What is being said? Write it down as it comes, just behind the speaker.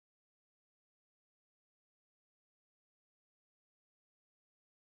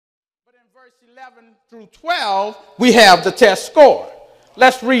verse 11 through 12, we have the test score.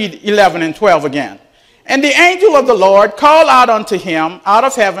 Let's read 11 and 12 again. And the angel of the Lord called out unto him out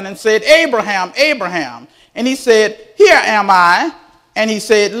of heaven and said, Abraham, Abraham. And he said, Here am I. And he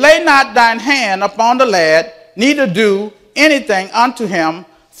said, Lay not thine hand upon the lad, neither do anything unto him.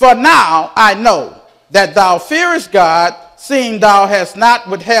 For now I know that thou fearest God, seeing thou hast not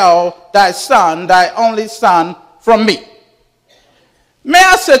withheld thy son, thy only son, from me. May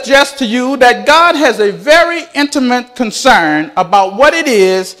I suggest to you that God has a very intimate concern about what it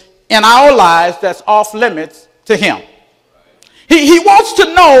is in our lives that's off limits to him. He wants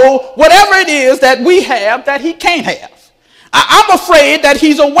to know whatever it is that we have that he can't have. I'm afraid that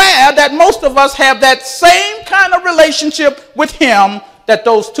he's aware that most of us have that same kind of relationship with him that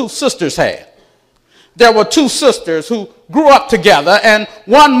those two sisters had. There were two sisters who grew up together, and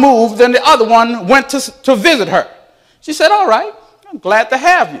one moved and the other one went to visit her. She said, all right, I'm glad to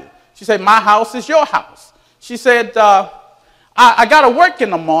have you. She said, my house is your house. She said, I got to work in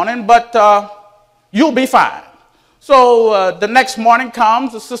the morning, but you'll be fine. So the next morning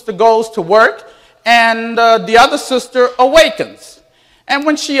comes, the sister goes to work, and the other sister awakens. And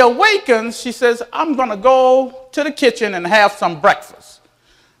when she awakens, she says, I'm going to go to the kitchen and have some breakfast.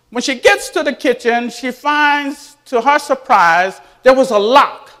 When she gets to the kitchen, she finds, to her surprise, there was a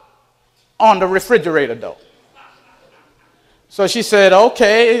lock on the refrigerator door. So she said,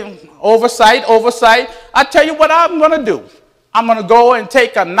 okay, oversight. I tell you what I'm going to do. I'm going to go and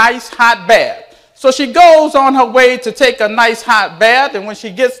take a nice hot bath. So she goes on her way to take a nice hot bath, and when she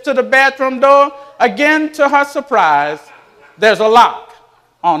gets to the bathroom door, again, to her surprise, there's a lock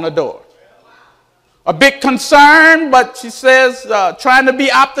on the door. A bit concerned, but she says, trying to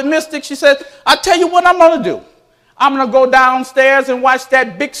be optimistic, she says, I tell you what I'm going to do. I'm going to go downstairs and watch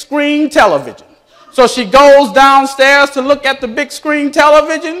that big screen television. So she goes downstairs to look at the big screen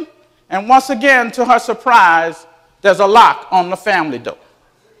television, and once again, to her surprise, there's a lock on the family door.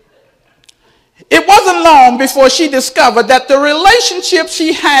 It wasn't long before she discovered that the relationship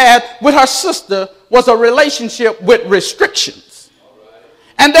she had with her sister was a relationship with restrictions.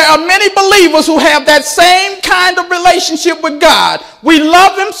 And there are many believers who have that same kind of relationship with God. We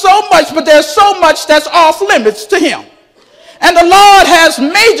love him so much, but there's so much that's off limits to him. And the Lord has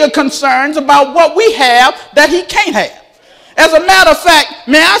major concerns about what we have that he can't have. As a matter of fact,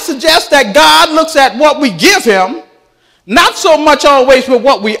 may I suggest that God looks at what we give him, not so much always with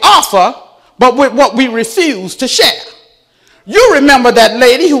what we offer, but with what we refuse to share. You remember that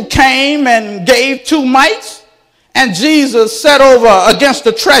lady who came and gave 2 mites, and Jesus sat over against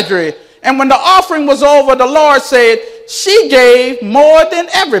the treasury, and when the offering was over, the Lord said, she gave more than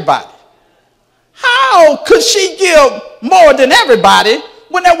everybody. How could she give more than everybody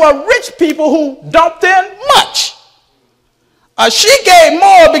when there were rich people who dumped in much? She gave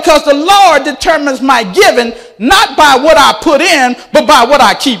more because the Lord determines my giving not by what I put in, but by what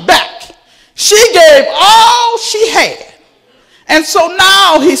I keep back. She gave all she had. And so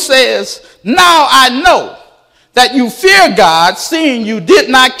now he says, now I know that you fear God, seeing you did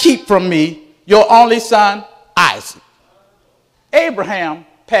not keep from me your only son, Isaac. Abraham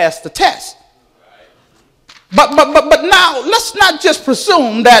passed the test. But now let's not just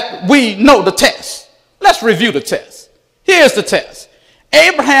presume that we know the test. Let's review the test. Here's the test.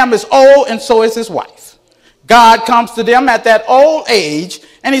 Abraham is old, and so is his wife. God comes to them at that old age,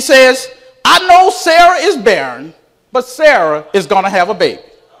 and he says, I know Sarah is barren, but Sarah is going to have a baby.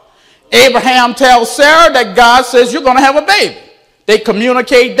 Abraham tells Sarah that God says you're going to have a baby. They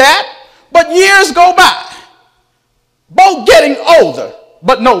communicate that, but years go by. Both getting older,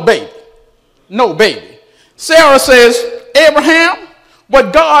 but no baby. No baby. Sarah says, Abraham,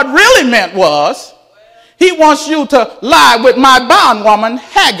 what God really meant was, he wants you to lie with my bondwoman,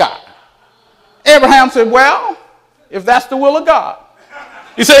 Hagar. Abraham said, well, if that's the will of God.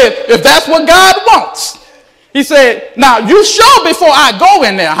 He said, if that's what God wants. He said, now you sure before I go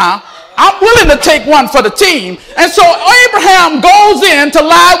in there, huh? I'm willing to take one for the team. And so Abraham goes in to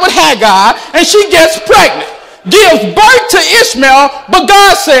lie with Hagar, and she gets pregnant, gives birth to Ishmael, but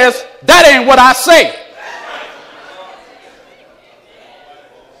God says, that ain't what I say.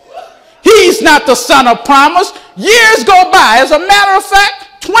 He's not the son of promise. Years go by. As a matter of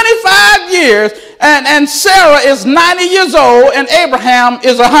fact, 25 years, and Sarah is 90 years old, and Abraham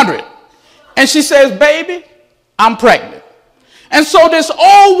is 100. And she says, baby, I'm pregnant. And so this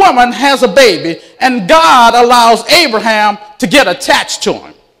old woman has a baby, and God allows Abraham to get attached to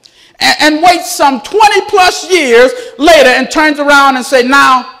him. And waits some 20 plus years later and turns around and say,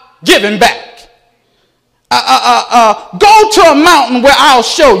 now give him back. Go to a mountain where I'll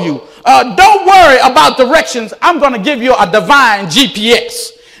show you. Don't worry about directions. I'm going to give you a divine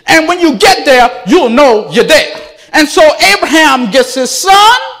GPS. And when you get there, you'll know you're there. And so Abraham gets his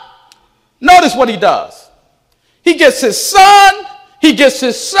son. Notice what he does. He gets his son, he gets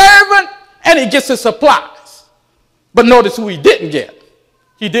his servant, and he gets his supplies. But notice who he didn't get.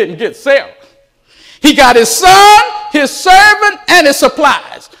 He didn't get Sarah. He got his son, his servant, and his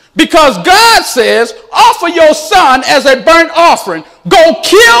supplies. Because God says, offer your son as a burnt offering. Go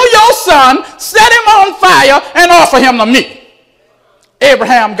kill your son, set him on fire, and offer him to me.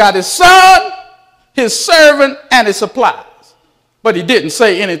 Abraham got his son, his servant, and his supplies. But he didn't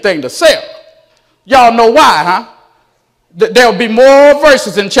say anything to Sarah. Y'all know why, huh? There'll be more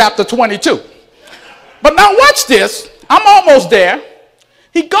verses in chapter 22. But now watch this. I'm almost there.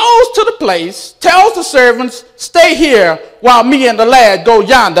 He goes to the place, tells the servants, stay here while me and the lad go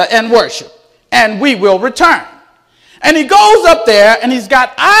yonder and worship, and we will return. And he goes up there, and he's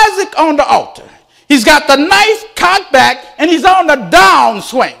got Isaac on the altar. He's got the knife cocked back, and he's on the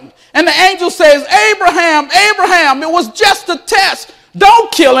downswing. And the angel says, Abraham, Abraham, it was just a test.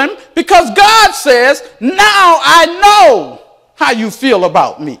 Don't kill him, because God says, now I know how you feel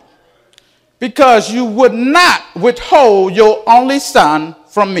about me, because you would not withhold your only son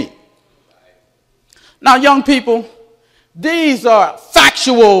from me. Now, young people, these are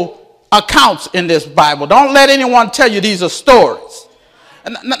factual accounts in this Bible. Don't let anyone tell you these are stories.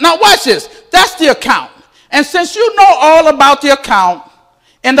 Now, watch this. That's the account. And since you know all about the account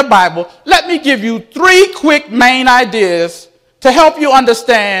in the Bible, let me give you 3 quick main ideas to help you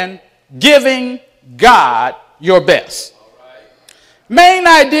understand giving God your best. Main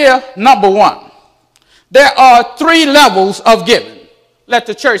idea number 1. There are 3 levels of giving. Let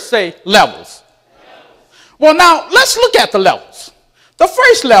the church say levels. Well, now let's look at the levels. The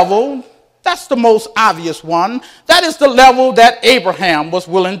first level, that's the most obvious one. That is the level that Abraham was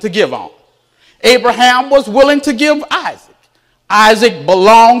willing to give on. Abraham was willing to give Isaac. Isaac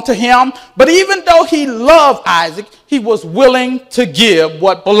belonged to him, but even though he loved Isaac, he was willing to give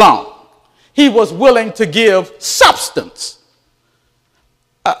what belonged. He was willing to give substance.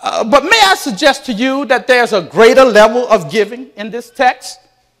 But may I suggest to you that there's a greater level of giving in this text?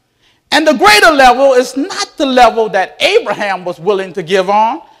 And the greater level is not the level that Abraham was willing to give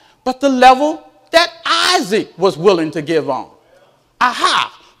on, but the level that Isaac was willing to give on.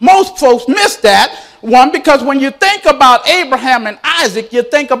 Aha! Most folks miss that one, because when you think about Abraham and Isaac, you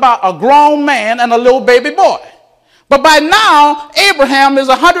think about a grown man and a little baby boy. But by now, Abraham is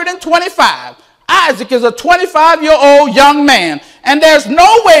 125. Isaac is a 25-year-old young man. And there's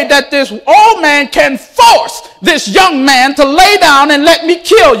no way that this old man can force this young man to lay down and let me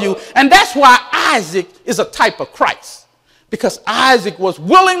kill you. And that's why Isaac is a type of Christ. Because Isaac was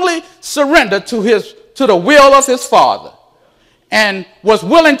willingly surrendered to the will of his father, and was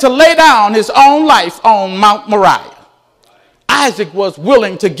willing to lay down his own life on Mount Moriah. Isaac was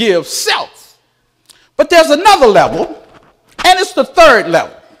willing to give self. But there's another level, and it's the third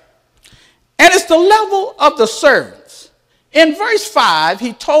level. And it's the level of the servants. In verse 5,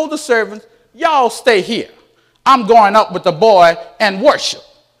 he told the servants, y'all stay here. I'm going up with the boy and worship.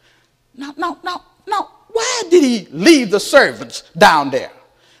 Now, why did he leave the servants down there?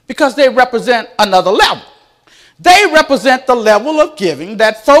 Because they represent another level. They represent the level of giving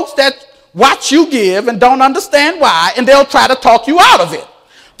that folks that watch you give and don't understand why, and they'll try to talk you out of it.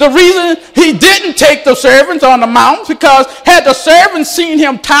 The reason he didn't take the servants on the mountain, because had the servants seen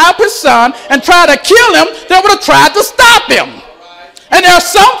him tie up his son and try to kill him, they would have tried to stop him. And there are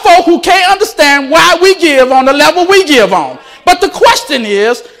some folk who can't understand why we give on the level we give on. But the question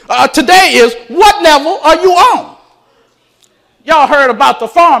is, today is, what level are you on? Y'all heard about the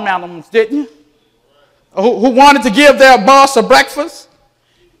farm animals, didn't you? Who wanted to give their boss a breakfast?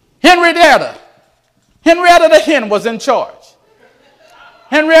 Henrietta the hen was in charge.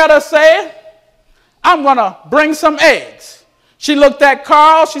 Henrietta said, I'm going to bring some eggs. She looked at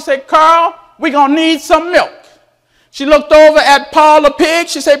Carl. She said, Carl, we're going to need some milk. She looked over at Paul the pig.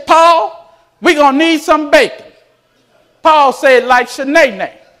 She said, Paul, we're going to need some bacon. Paul said, like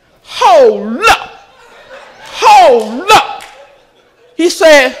Shanae, hold up. He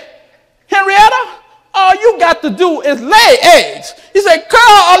said, Henrietta, all you got to do is lay eggs. He said,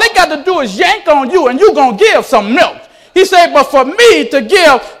 Carl, all they got to do is yank on you and you're going to give some milk. He said, but for me to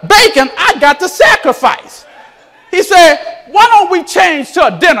give bacon, I got to sacrifice. He said, why don't we change to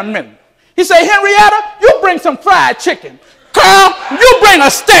a dinner menu? He said, Henrietta, you bring some fried chicken. Carl, you bring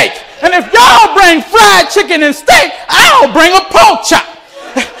a steak. And if y'all bring fried chicken and steak, I'll bring a pork chop.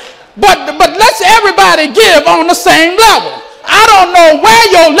 But let's everybody give on the same level. I don't know where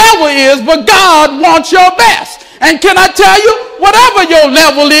your level is, but God wants your best. And can I tell you, whatever your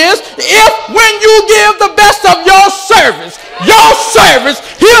level is, if when you give the best of your service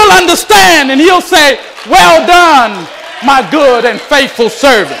he'll understand and he'll say, well done, my good and faithful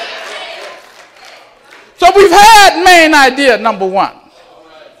servant. So we've had main idea number one.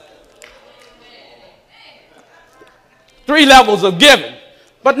 3 levels of giving.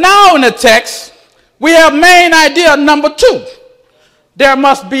 But now in the text, we have main idea number 2. There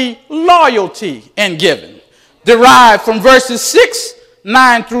must be loyalty in giving, derived from verses 6,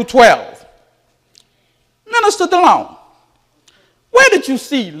 9 through 12. Minister DeLong, where did you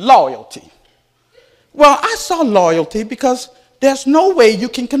see loyalty? Well, I saw loyalty because there's no way you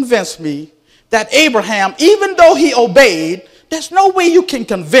can convince me that Abraham, even though he obeyed, there's no way you can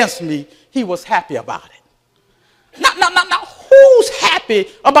convince me he was happy about it. Now, who's happy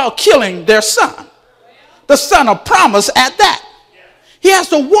about killing their son? The son of promise at that. He has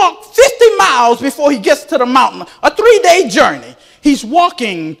to walk 50 miles before he gets to the mountain, a 3-day journey. He's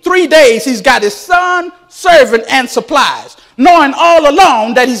walking 3 days. He's got his son, servant, and supplies, knowing all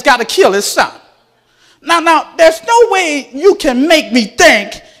along that he's got to kill his son. Now, there's no way you can make me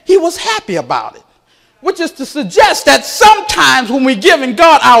think he was happy about it, which is to suggest that sometimes when we're giving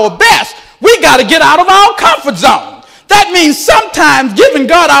God our best, we got to get out of our comfort zone. That means sometimes giving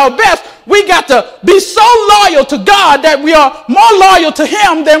God our best, we got to be so loyal to God that we are more loyal to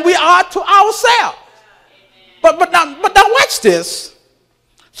him than we are to ourselves. But now watch this.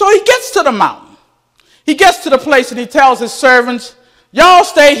 So he gets to the mountain. He gets to the place and he tells his servants, y'all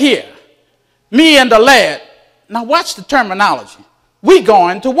stay here, me and the lad. Now watch the terminology. We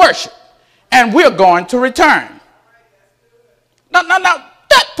going to worship and we're going to return. Now,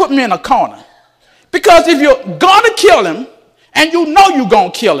 that put me in a corner. Because if you're going to kill him and you know you're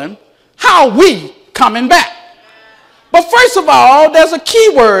going to kill him, how are we coming back? But first of all, there's a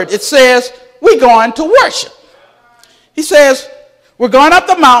key word. It says, we're going to worship. He says, we're going up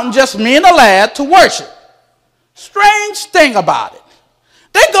the mountain, just me and the lad, to worship. Strange thing about it.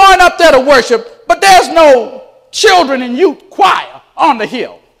 They're going up there to worship, but there's no children and youth choir on the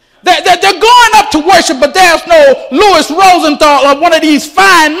hill. They're going up to worship, but there's no Louis Rosenthal or one of these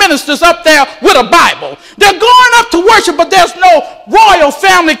fine ministers up there with a Bible. They're going up to worship, but there's no royal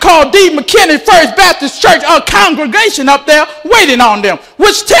family called D. McKinney First Baptist Church or congregation up there waiting on them,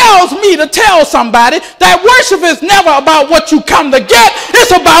 which tells me to tell somebody that worship is never about what you come to get.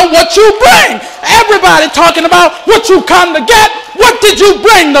 It's about what you bring. Everybody talking about what you come to get. What did you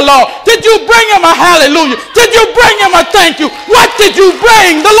bring the Lord? Did you bring him a hallelujah? Did you bring him a thank you? What did you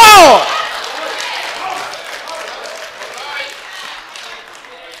bring the Lord?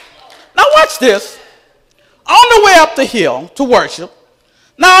 Now watch this. On the way up the hill to worship.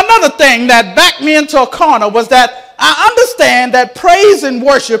 Now another thing that backed me into a corner was that I understand that praise and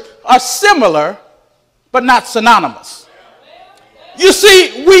worship are similar but not synonymous. You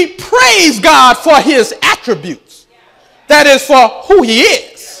see, we praise God for his attributes. That is for who he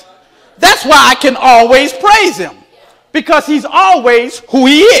is. That's why I can always praise him. Because he's always who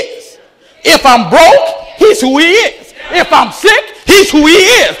he is. If I'm broke, he's who he is. If I'm sick, he's who he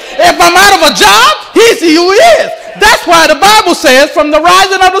is. If I'm out of a job, he's who he is. That's why the Bible says from the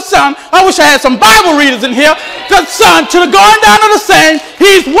rising of the sun, I wish I had some Bible readers in here, the sun to the going down of the same,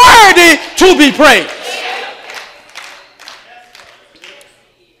 he's worthy to be praised.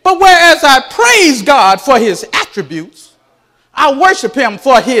 But whereas I praise God for his attributes, I worship him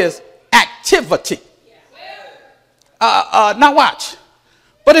for his activity. Now watch.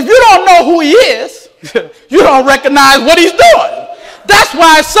 But if you don't know who he is, you don't recognize what he's doing. That's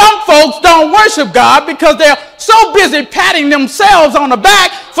why some folks don't worship God, because they're so busy patting themselves on the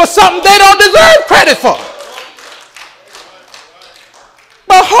back for something they don't deserve credit for.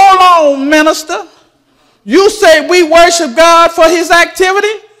 But hold on, minister. You say we worship God for his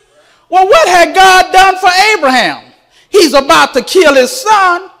activity? Well, what had God done for Abraham? He's about to kill his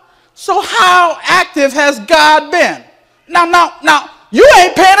son. So how active has God been? Now, you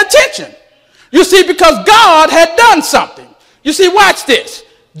ain't paying attention. You see, because God had done something. You see, watch this.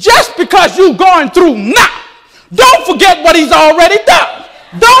 Just because you're going through now, don't forget what he's already done.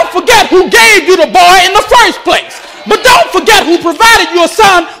 Don't forget who gave you the boy in the first place. But don't forget who provided you a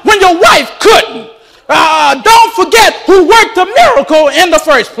son when your wife couldn't. Don't forget who worked a miracle in the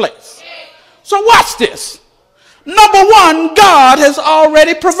first place. So watch this. Number one, God has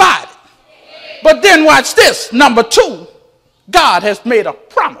already provided. But then watch this. Number two, God has made a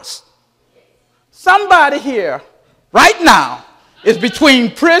promise. Somebody here right now is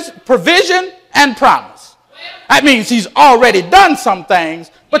between provision and promise. That means he's already done some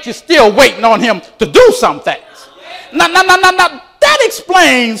things, but you're still waiting on him to do some things. Now, that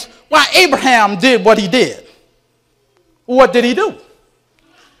explains why Abraham did what he did. What did he do?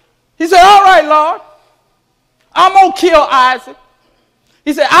 He said, all right, Lord, I'm going to kill Isaac.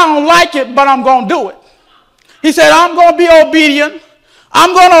 He said, I don't like it, but I'm going to do it. He said, I'm going to be obedient.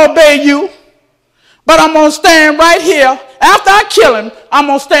 I'm going to obey you, but I'm going to stand right here. After I kill him, I'm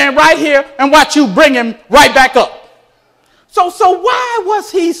going to stand right here and watch you bring him right back up. So why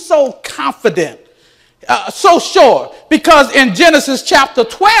was he so confident, so sure? Because in Genesis chapter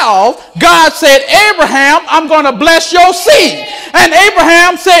 12, God said, Abraham, I'm going to bless your seed. And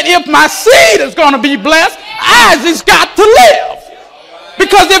Abraham said, if my seed is going to be blessed, Isaac's got to live.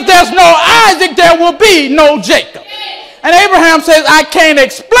 Because if there's no Isaac, there will be no Jacob. And Abraham says, I can't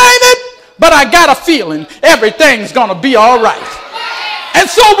explain it, but I got a feeling everything's going to be all right. And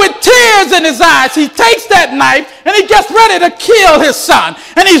so with tears in his eyes, he takes that knife and he gets ready to kill his son.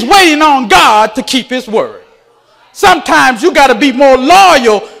 And he's waiting on God to keep his word. Sometimes you got to be more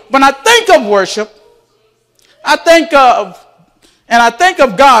loyal. When I think of worship, I think of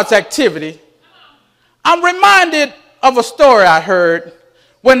God's activity. I'm reminded of a story I heard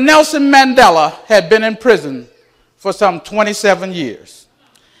when Nelson Mandela had been in prison for some 27 years.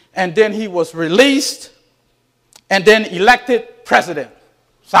 And then he was released and then elected president.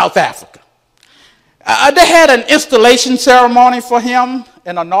 South Africa. They had an installation ceremony for him,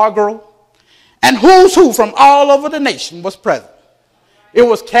 an inaugural, and who's who from all over the nation was present. It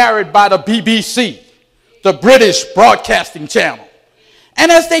was carried by the BBC, the British Broadcasting Channel.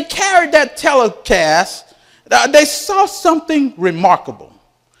 And as they carried that telecast, they saw something remarkable.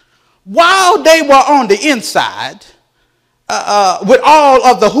 While they were on the inside, with all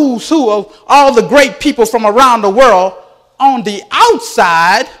of the who's who of all the great people from around the world, on the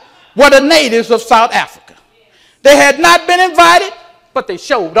outside were the natives of South Africa. They had not been invited, but they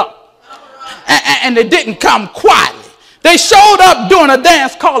showed up. And they didn't come quietly. They showed up doing a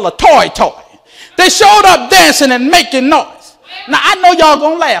dance called a toy toy. They showed up dancing and making noise. Now, I know y'all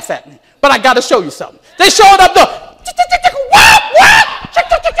gonna laugh at me, but I gotta show you something. They showed up doing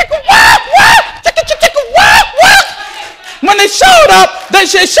when they showed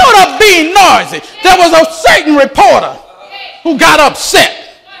up being noisy. There was a certain reporter who got upset.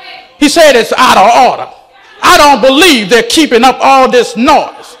 He said it's out of order. I don't believe they're keeping up all this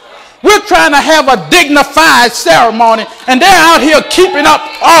noise. We're trying to have a dignified ceremony and they're out here keeping up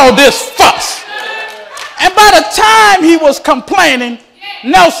all this fuss. And by the time he was complaining,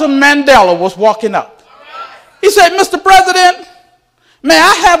 Nelson Mandela was walking up. He said, Mr. President, may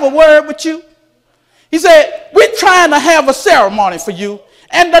I have a word with you? He said, we're trying to have a ceremony for you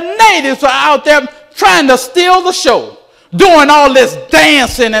and the natives are out there trying to steal the show, doing all this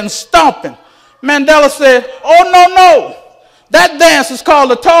dancing and stomping. Mandela said, oh, no. That dance is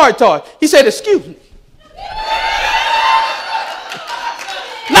called a toy toy. He said, excuse me.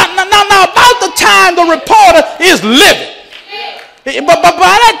 Now, about the time the reporter is livid. But by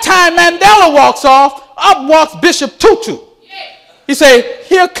that time Mandela walks off, up walks Bishop Tutu. He said,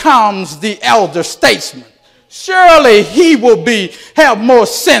 here comes the elder statesman. Surely he will have more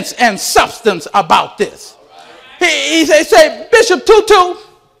sense and substance about this. He said, Bishop Tutu,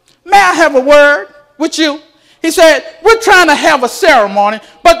 may I have a word with you? He said, we're trying to have a ceremony,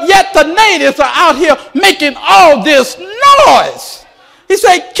 but yet the natives are out here making all this noise. He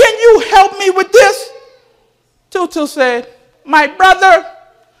said, can you help me with this? Tutu said, my brother,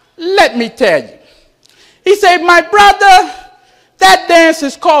 let me tell you. He said, my brother, that dance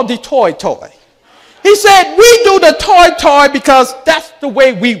is called the toy toy. He said, we do the toy toy because that's the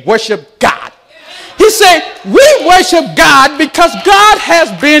way we worship God. He said, we worship God because God has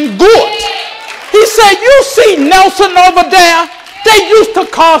been good. He said, you see Nelson over there? They used to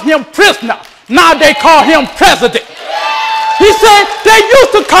call him prisoner. Now they call him president. He said, they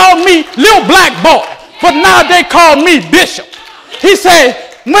used to call me little black boy, but now they call me bishop. He said,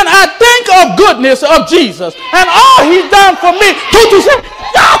 when I think of goodness of Jesus and all he's done for me, Tutu said,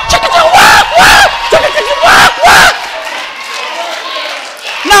 Now,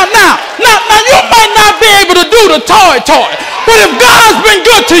 you might not be able to do the toy, but if God's been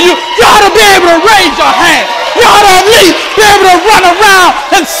good to you, you ought to be able to raise your hand. You ought to at least be able to run around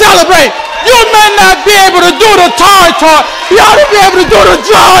and celebrate. You may not be able to do the toy, you ought to be able to do the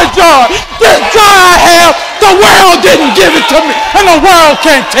joy. This joy I have, the world didn't give it to me, and the world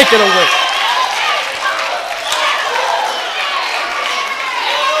can't take it away.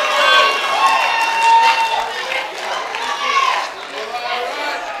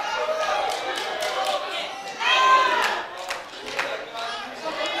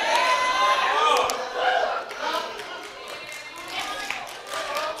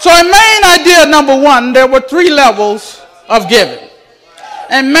 So in main idea number one, there were 3 levels of giving.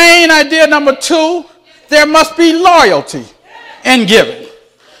 And main idea number 2, there must be loyalty in giving.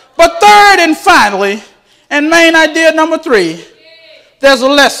 But third and finally, and main idea number 3, there's a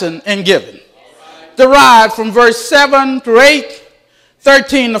lesson in giving, derived from verse 7 through 8,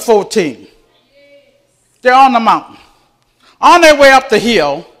 13 to 14. They're on the mountain, on their way up the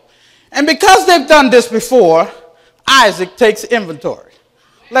hill, and because they've done this before, Isaac takes inventory.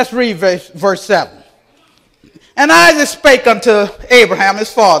 Let's read verse 7. And Isaac spake unto Abraham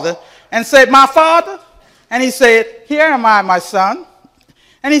his father, and said, My father? And he said, Here am I, my son.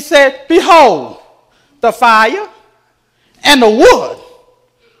 And he said, Behold, the fire and the wood,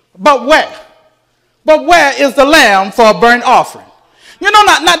 but where? But where is the lamb for a burnt offering? You know,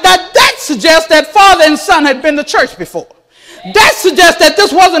 that suggests that father and son had been to church before. That suggests that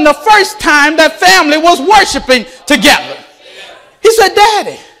this wasn't the first time that family was worshiping together. He said,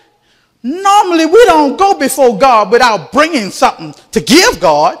 Daddy, normally we don't go before God without bringing something to give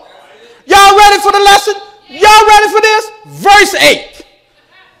God. Y'all ready for the lesson? Y'all ready for this? Verse 8.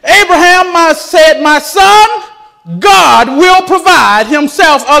 Abraham said, My son, God will provide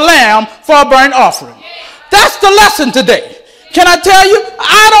himself a lamb for a burnt offering. That's the lesson today. Can I tell you,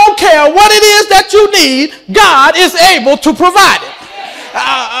 I don't care what it is that you need, God is able to provide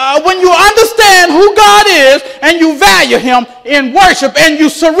it. When you understand who God is and you value him in worship and you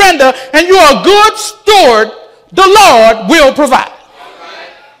surrender and you're a good steward, the Lord will provide.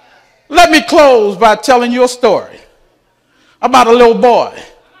 Let me close by telling you a story about a little boy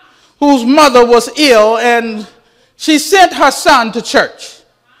whose mother was ill and she sent her son to church.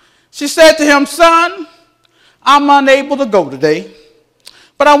 She said to him, Son, I'm unable to go today,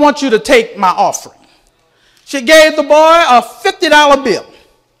 but I want you to take my offering. She gave the boy a $50 bill.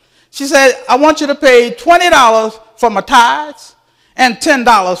 She said, I want you to pay $20 for my tithes and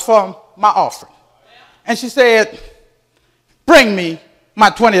 $10 for my offering. And she said, bring me my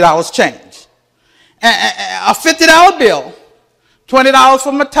 $20 change. A $50 bill, $20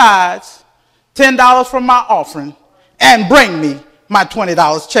 for my tithes, $10 for my offering, and bring me my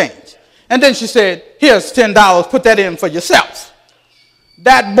 $20 change. And then she said, here's $10, put that in for yourself.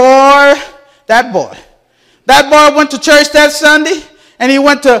 That boy went to church that Sunday, and he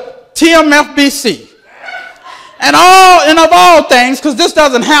went to TMFBC. And of all things, because this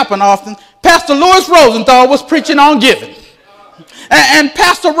doesn't happen often, Pastor Louis Rosenthal was preaching on giving. And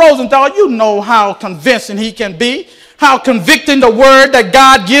Pastor Rosenthal, you know how convincing he can be, how convicting the word that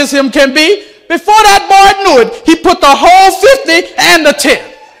God gives him can be. Before that boy knew it, he put the whole 50 and the 10.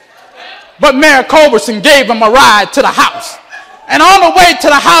 But Mayor Culberson gave him a ride to the house. And on the way to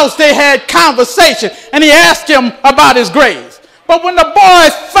the house, they had conversation, and he asked him about his grades. But when the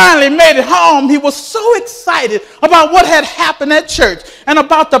boys finally made it home, he was so excited about what had happened at church and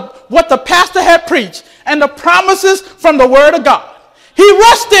about what the pastor had preached and the promises from the Word of God. He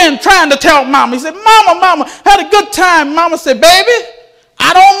rushed in trying to tell Mama. He said, Mama, had a good time. Mama said, baby,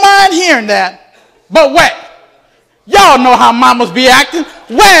 I don't mind hearing that, but wait. Y'all know how mamas be acting.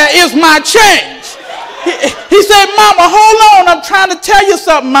 Where is my change? He said, Mama, hold on. I'm trying to tell you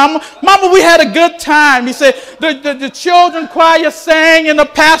something, Mama. Mama, we had a good time. He said, the children choir sang and the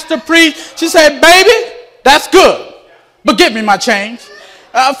pastor preached. She said, baby, that's good, but give me my change.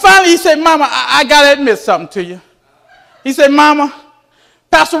 Finally, he said, Mama, I got to admit something to you. He said, Mama,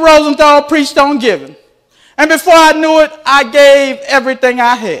 Pastor Rosenthal preached on giving. And before I knew it, I gave everything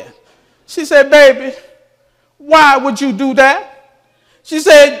I had. She said, baby, why would you do that? She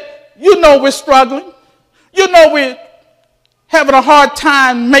said, you know we're struggling. You know we're having a hard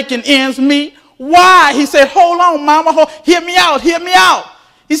time making ends meet. Why? He said, hold on, Mama. Hear me out.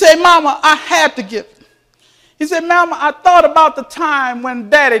 He said, Mama, I had to give it. He said, Mama, I thought about the time when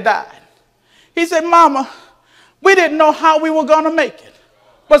Daddy died. He said, Mama, we didn't know how we were going to make it.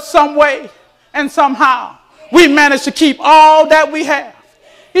 But some way and somehow we managed to keep all that we have.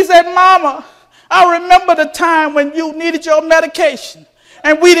 He said, Mama, I remember the time when you needed your medication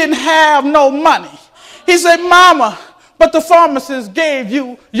and we didn't have no money. He said, Mama, but the pharmacist gave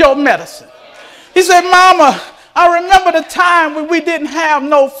you your medicine. He said, Mama, I remember the time when we didn't have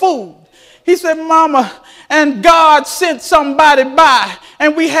no food. He said, Mama, and God sent somebody by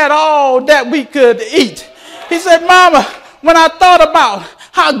and we had all that we could eat. He said, Mama, when I thought about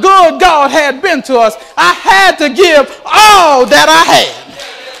how good God had been to us, I had to give all that I had.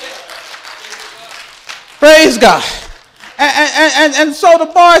 Praise God. And so the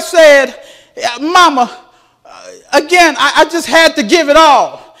boy said, Mama, again, I just had to give it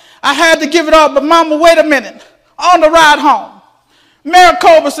all. I had to give it all. But Mama, wait a minute. On the ride home, Mayor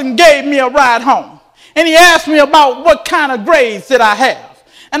Culberson gave me a ride home. And he asked me about what kind of grades did I have.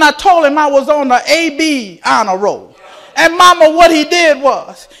 And I told him I was on the AB honor roll. And Mama, what he did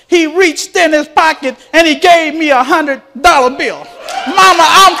was he reached in his pocket and he gave me $100 bill. Mama,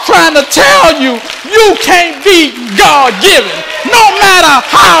 I'm trying to tell you, you can't beat God given. No matter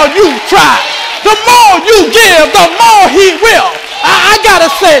how you try, the more you give, the more he will. I got to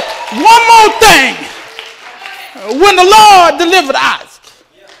say one more thing. When the Lord delivered Isaac,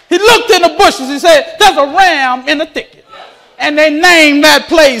 he looked in the bushes. He said, there's a ram in the thicket. And they named that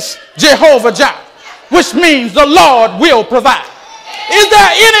place Jehovah Jireh, which means the Lord will provide. Is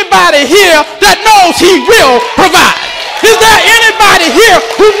there anybody here that knows he will provide? Is there anybody here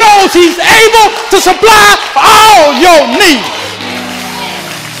who knows he's able to supply all your needs?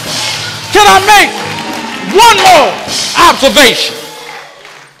 Can I make one more observation?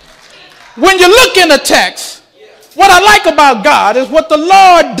 When you look in the text, what I like about God is what the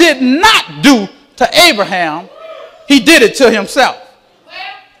Lord did not do to Abraham, he did it to himself.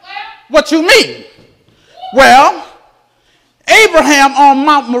 What you mean? Well, Abraham on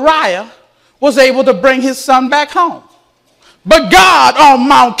Mount Moriah was able to bring his son back home. But God on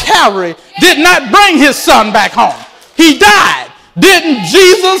Mount Calvary did not bring his son back home. He died. Didn't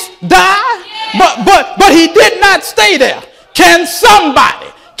Jesus die? But he did not stay there. Can somebody,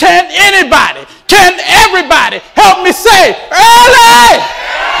 can anybody, can everybody help me say, early,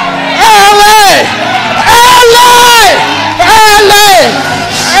 early, early, early,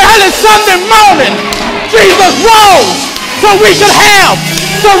 early Sunday morning, Jesus rose so we could have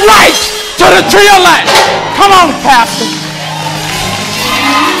the right to the tree of life. Come on, Pastor.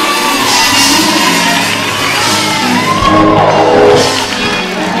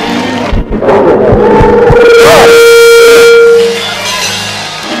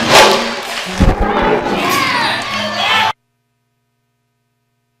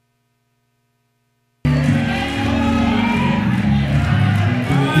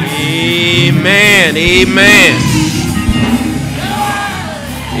 Amen. Amen.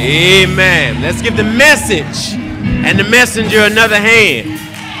 Amen. Let's give the message and the messenger another hand.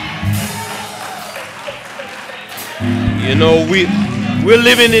 You know, we're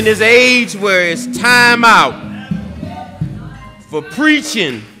living in this age where it's time out for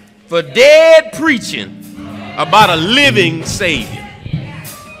preaching, for dead preaching about a living Savior.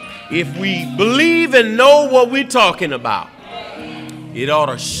 If we believe and know what we're talking about, it ought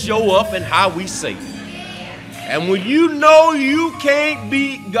to show up in how we say it. And when you know you can't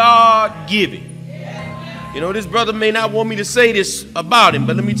beat God giving, you know, this brother may not want me to say this about him,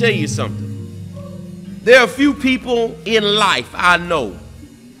 but let me tell you something. There are a few people in life I know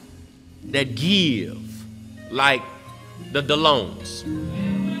that give like the DeLones.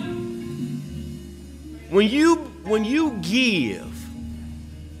 When you give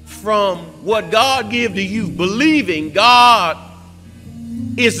from what God gives to you, believing God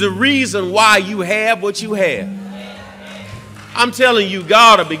is the reason why you have what you have, I'm telling you,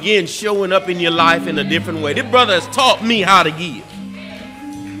 God will begin showing up in your life in a different way. This brother has taught me how to give.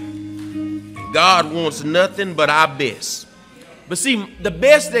 God wants nothing but our best. But see, the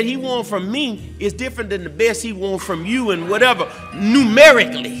best that he wants from me is different than the best he wants from you and whatever,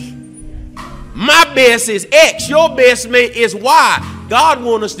 numerically. My best is X, your best is Y. God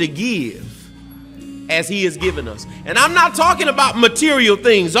wants us to give as he has given us. And I'm not talking about material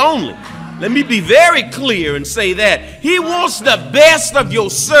things only. Let me be very clear and say that. He wants the best of your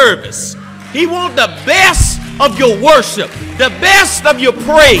service. He wants the best of your worship, the best of your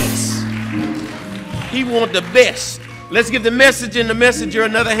praise. He wants the best. Let's give the message and the messenger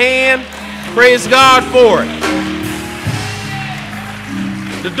another hand. Praise God for it.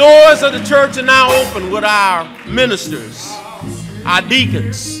 The doors of the church are now open with our ministers, our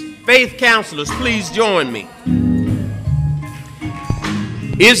deacons, faith counselors. Please join me.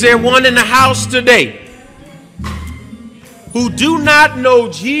 Is there one in the house today who do not know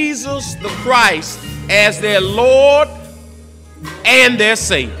Jesus the Christ as their Lord and their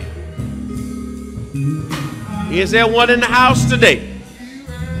Savior? Is there one in the house today?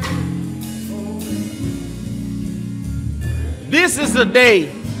 This is a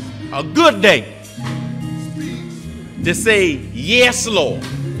day, a good day, to say, yes, Lord.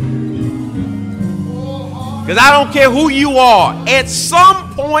 Because I don't care who you are, at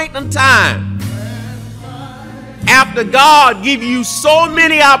some point in time, after God give you so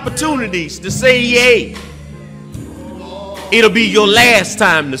many opportunities to say yay, it'll be your last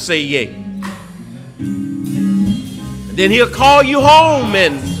time to say yay. Then he'll call you home,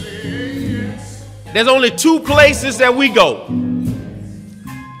 and there's only two places that we go.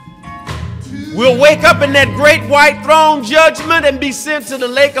 We'll wake up in that great white throne judgment and be sent to the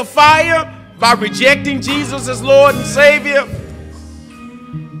lake of fire by rejecting Jesus as Lord and Savior,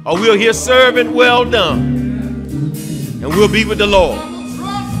 or we'll hear servant well done, and we'll be with the Lord.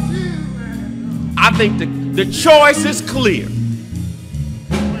 I think the choice is clear.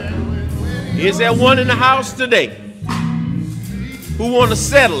 Is there one in the house today who want to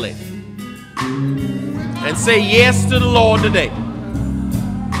settle it and say yes to the Lord today?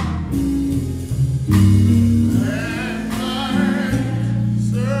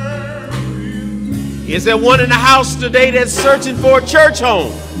 Is there one in the house today that's searching for a church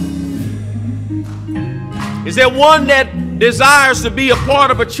home? Is there one that desires to be a part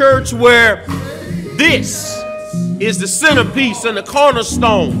of a church where this is the centerpiece and the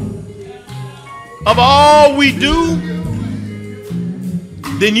cornerstone of all we do?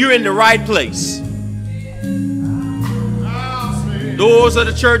 Then you're in the right place. Doors of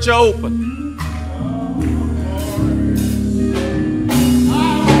the church are open.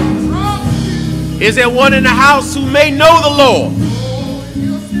 Is there one in the house who may know the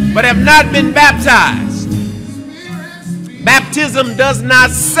Lord but have not been baptized? Baptism does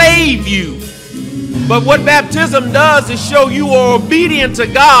not save you, but what baptism does is show you are obedient to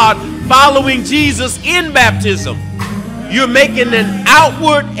God, following Jesus in baptism. You're making an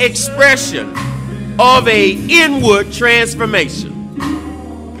outward expression of an inward transformation.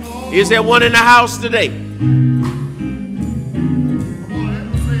 Is there one in the house today?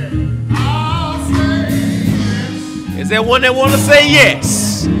 Is there one that want to say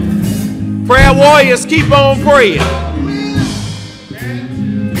yes? Prayer warriors, keep on praying.